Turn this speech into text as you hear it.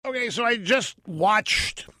Okay, so I just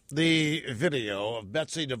watched the video of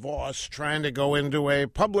Betsy DeVos trying to go into a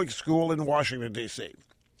public school in Washington, D.C.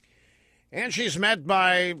 And she's met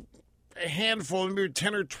by a handful, maybe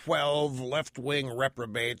 10 or 12 left-wing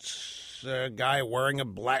reprobates, a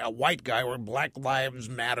white guy wearing Black Lives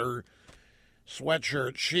Matter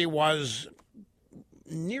sweatshirt. She was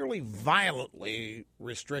nearly violently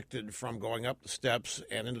restricted from going up the steps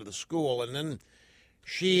and into the school, and then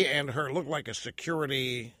she and her looked like a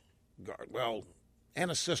security guard, an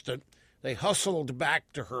assistant. They hustled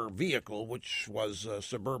back to her vehicle, which was a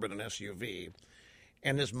Suburban, an SUV,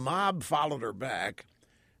 and this mob followed her back.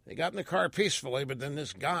 They got in the car peacefully, but then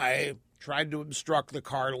this guy tried to obstruct the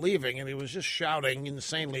car leaving, and he was just shouting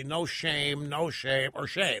insanely, "No shame, no shame," or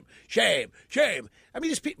 "Shame, shame, shame." I mean,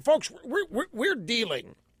 these people, folks, we're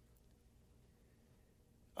dealing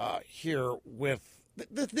here with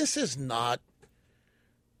this is not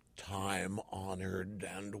time-honored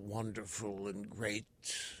and wonderful and great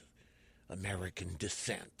American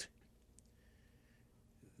descent.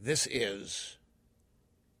 This is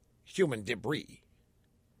human debris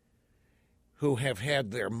who have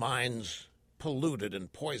had their minds polluted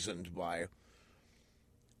and poisoned by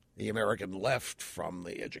the American left, from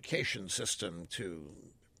the education system to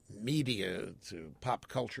media to pop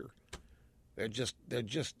culture. They're just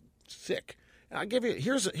sick. And I'll give you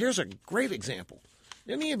here's a great example.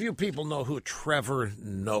 Any of you people know who Trevor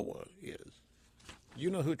Noah is? You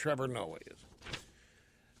know who Trevor Noah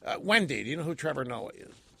is? Wendy, do you know who Trevor Noah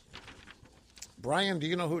is? Brian, do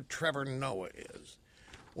you know who Trevor Noah is?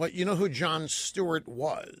 What, you know who Jon Stewart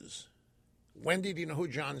was? Wendy, do you know who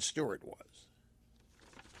Jon Stewart was?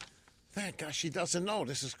 Thank gosh, she doesn't know.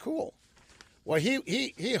 This is cool. Well, he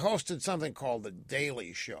hosted something called The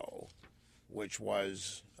Daily Show, which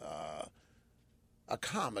was a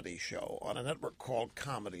comedy show on a network called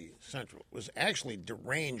Comedy Central. It was actually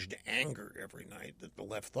deranged anger every night that the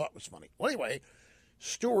left thought was funny. Well, anyway,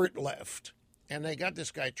 Stewart left, and they got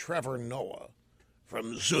this guy Trevor Noah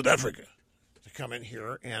from South Africa to come in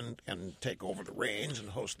here and take over the reins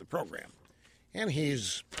and host the program. And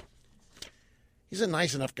he's a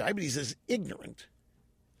nice enough guy, but he's as ignorant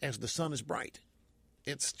as the sun is bright.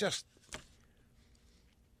 It's just,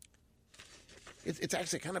 it's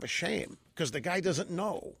actually kind of a shame, because the guy doesn't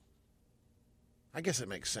know. I guess it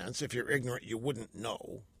makes sense. If you're ignorant, you wouldn't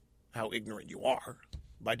know how ignorant you are.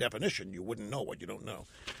 By definition, you wouldn't know what you don't know.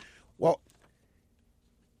 Well,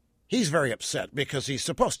 he's very upset because he's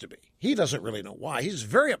supposed to be. He doesn't really know why. He's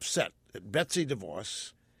very upset that Betsy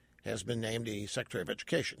DeVos has been named the Secretary of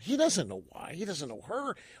Education. He doesn't know why. He doesn't know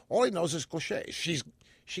her. All he knows is Cliche.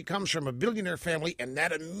 She comes from a billionaire family, and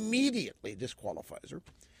that immediately disqualifies her.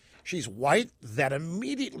 She's white, that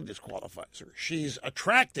immediately disqualifies her. She's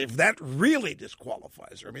attractive, that really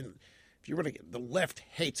disqualifies her. I mean, if you really get, the left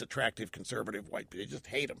hates attractive conservative white people. They just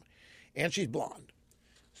hate them. And she's blonde.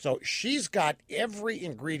 So she's got every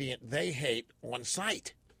ingredient they hate on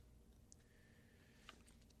site.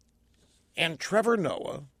 And Trevor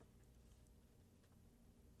Noah,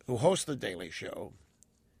 who hosts The Daily Show,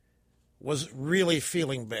 was really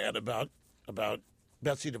feeling bad about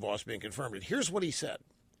Betsy DeVos being confirmed. And here's what he said.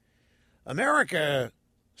 America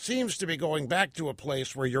seems to be going back to a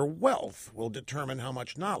place where your wealth will determine how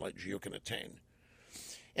much knowledge you can attain.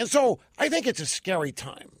 And so I think it's a scary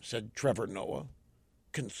time, said Trevor Noah,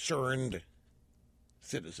 concerned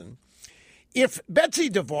citizen. If Betsy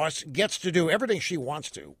DeVos gets to do everything she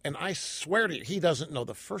wants to, and I swear to you, he doesn't know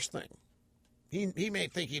the first thing. He may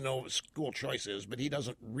think he knows what school choice is, but he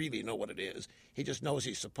doesn't really know what it is. He just knows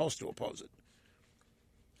he's supposed to oppose it.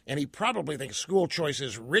 And he probably thinks school choice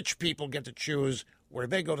is rich people get to choose where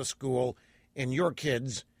they go to school, and your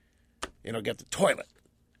kids, get the toilet.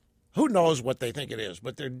 Who knows what they think it is,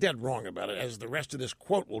 but they're dead wrong about it, as the rest of this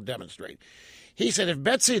quote will demonstrate. He said, if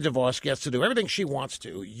Betsy DeVos gets to do everything she wants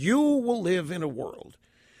to, you will live in a world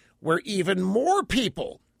where even more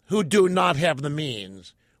people who do not have the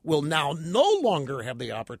means will now no longer have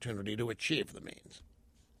the opportunity to achieve the means.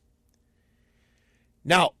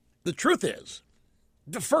 Now, the truth is,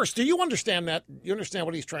 first, do you understand that? You understand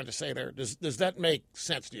what he's trying to say there? Does that make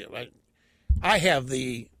sense to you? I have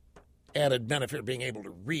the added benefit of being able to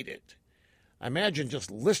read it. I imagine just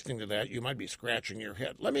listening to that, you might be scratching your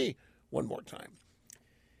head. Let me, one more time.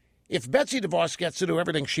 If Betsy DeVos gets to do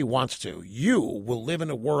everything she wants to, you will live in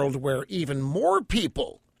a world where even more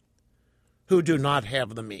people who do not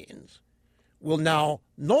have the means will now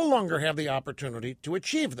no longer have the opportunity to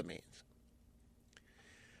achieve the means.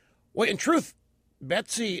 Well, in truth,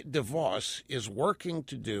 Betsy DeVos is working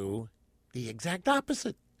to do the exact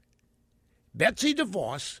opposite. Betsy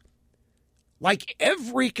DeVos like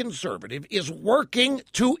every conservative, is working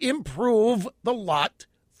to improve the lot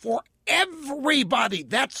for everybody.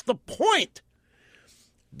 That's the point.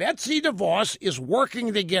 Betsy DeVos is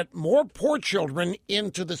working to get more poor children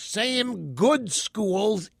into the same good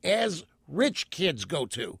schools as rich kids go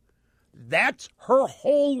to. That's her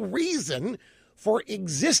whole reason for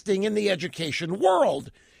existing in the education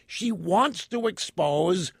world. She wants to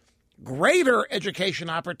expose greater education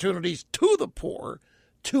opportunities to the poor,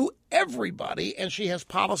 to everybody, and she has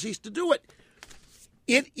policies to do it.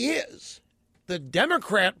 It is the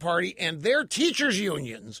Democrat Party and their teachers'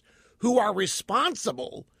 unions who are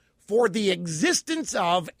responsible for the existence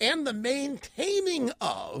of and the maintaining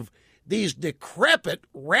of these decrepit,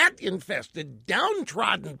 rat-infested,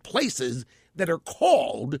 downtrodden places that are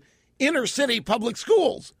called inner-city public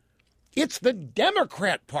schools. It's the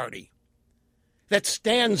Democrat Party that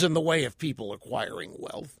stands in the way of people acquiring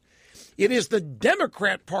wealth. It is the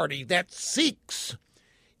Democrat Party that seeks,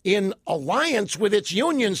 in alliance with its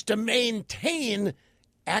unions, to maintain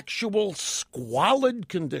actual squalid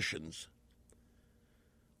conditions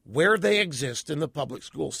where they exist in the public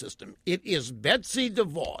school system. It is Betsy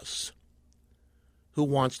DeVos who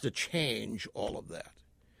wants to change all of that.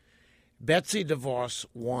 Betsy DeVos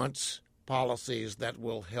wants policies that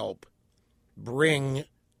will help bring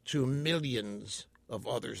to millions of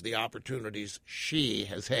others the opportunities she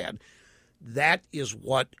has had. That is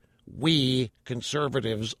what we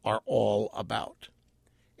conservatives are all about.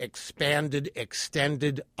 Expanded,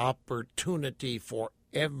 extended opportunity for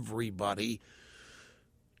everybody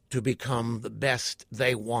to become the best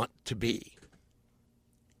they want to be.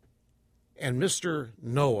 And Mr.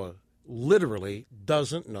 Noah literally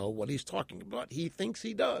doesn't know what he's talking about. He thinks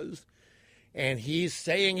he does. And he's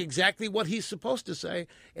saying exactly what he's supposed to say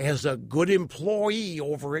as a good employee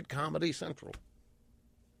over at Comedy Central.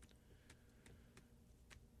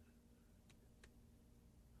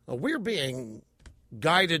 We're being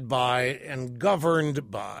guided by and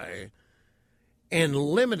governed by and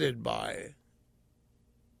limited by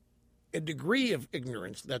a degree of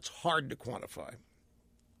ignorance that's hard to quantify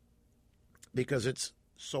because it's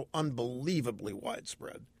so unbelievably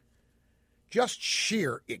widespread. Just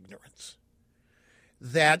sheer ignorance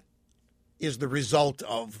that is the result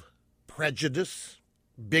of prejudice,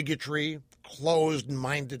 bigotry,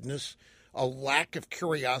 closed-mindedness, a lack of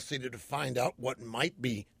curiosity to find out what might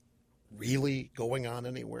be really going on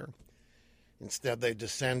anywhere. Instead, they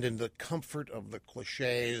descend into the comfort of the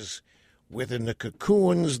cliches within the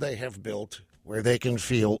cocoons they have built where they can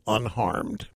feel unharmed.